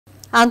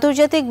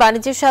আন্তর্জাতিক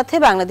বাণিজ্যের সাথে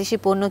বাংলাদেশি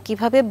পণ্য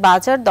কিভাবে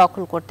বাজার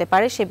দখল করতে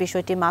পারে সে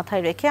বিষয়টি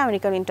মাথায় রেখে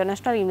আমেরিকান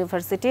ইন্টারন্যাশনাল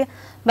ইউনিভার্সিটি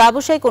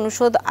ব্যবসায়িক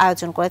অনুষদ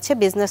আয়োজন করেছে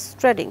বিজনেস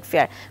ট্রেডিং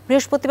ফেয়ার।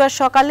 বৃহস্পতিবার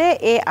সকালে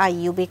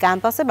AIUB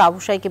ক্যাম্পাসে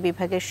ব্যবসায়িক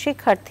বিভাগের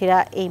শিক্ষার্থীরা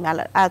এই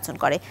মেলার আয়োজন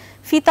করে।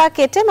 ফিতা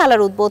কেটে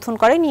মেলার উদ্বোধন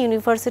করেন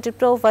ইউনিভার্সিটির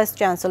pro vice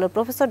chancellor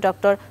professor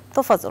doctor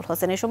Tofazzal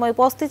Hossain. এ সময়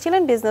উপস্থিত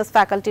ছিলেন business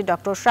faculty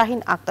doctor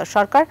Shahin Akter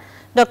সরকার,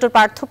 ডক্টর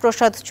পার্থ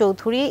প্রসাদ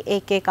চৌধুরী,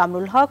 AK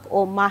কামরুল হক ও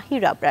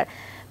মাহির আবরার।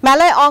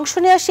 মেলায় অংশ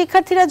নেওয়া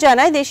শিক্ষার্থীরা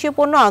জানায়, দেশীয়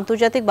পণ্য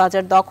আন্তর্জাতিক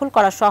বাজার দখল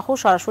করা সহ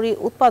সরাসরি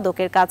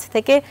উৎপাদকের কাছ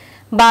থেকে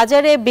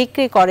বাজারে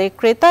বিক্রি করে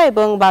ক্রেতা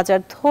এবং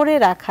বাজার ধরে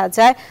রাখা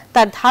যায়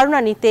তার ধারণা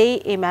নিতেই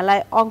এই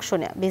মেলায় অংশ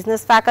নেয়।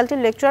 বিজনেস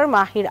ফ্যাকাল্টির লেকচারার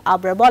মাহির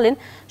আবরার বলেন,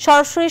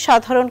 সরাসরি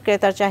সাধারণ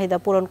ক্রেতার চাহিদা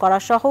পূরণ করা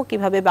সহ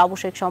কিভাবে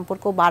ব্যবসায়িক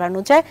সম্পর্ক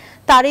বাড়ানো যায়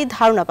তারই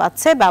ধারণা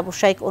পাচ্ছে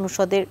ব্যবসায়িক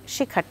অনুষদের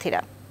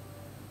শিক্ষার্থীরা।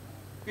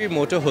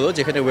 মোটো হলো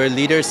যেখানে where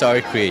leaders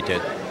are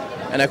created.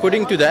 And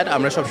according to that,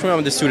 আমরা সবসময়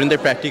আমাদের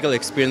স্টুডেন্টদের প্র্যাকটিক্যাল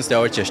এক্সপিরিয়েন্স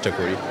দেওয়ার চেষ্টা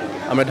করি।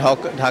 আমরা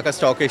ঢাকা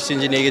স্টক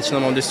এক্সচেঞ্জে নিয়ে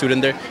গেছিলাম আমাদের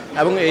স্টুডেন্টদের,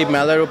 এবং এই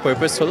মেলারও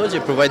পারপাস হলো যে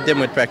provide them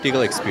with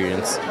practical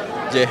experience,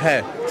 যে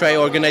হ্যাঁ try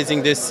organising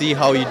this, C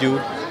how you do,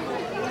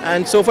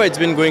 and so far it's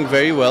been going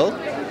very well.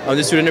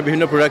 আমাদের স্টুডেন্টের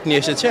বিভিন্ন প্রোডাক্ট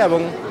নিয়ে এসেছে এবং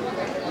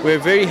we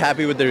are very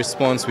happy with the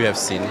response we have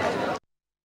seen.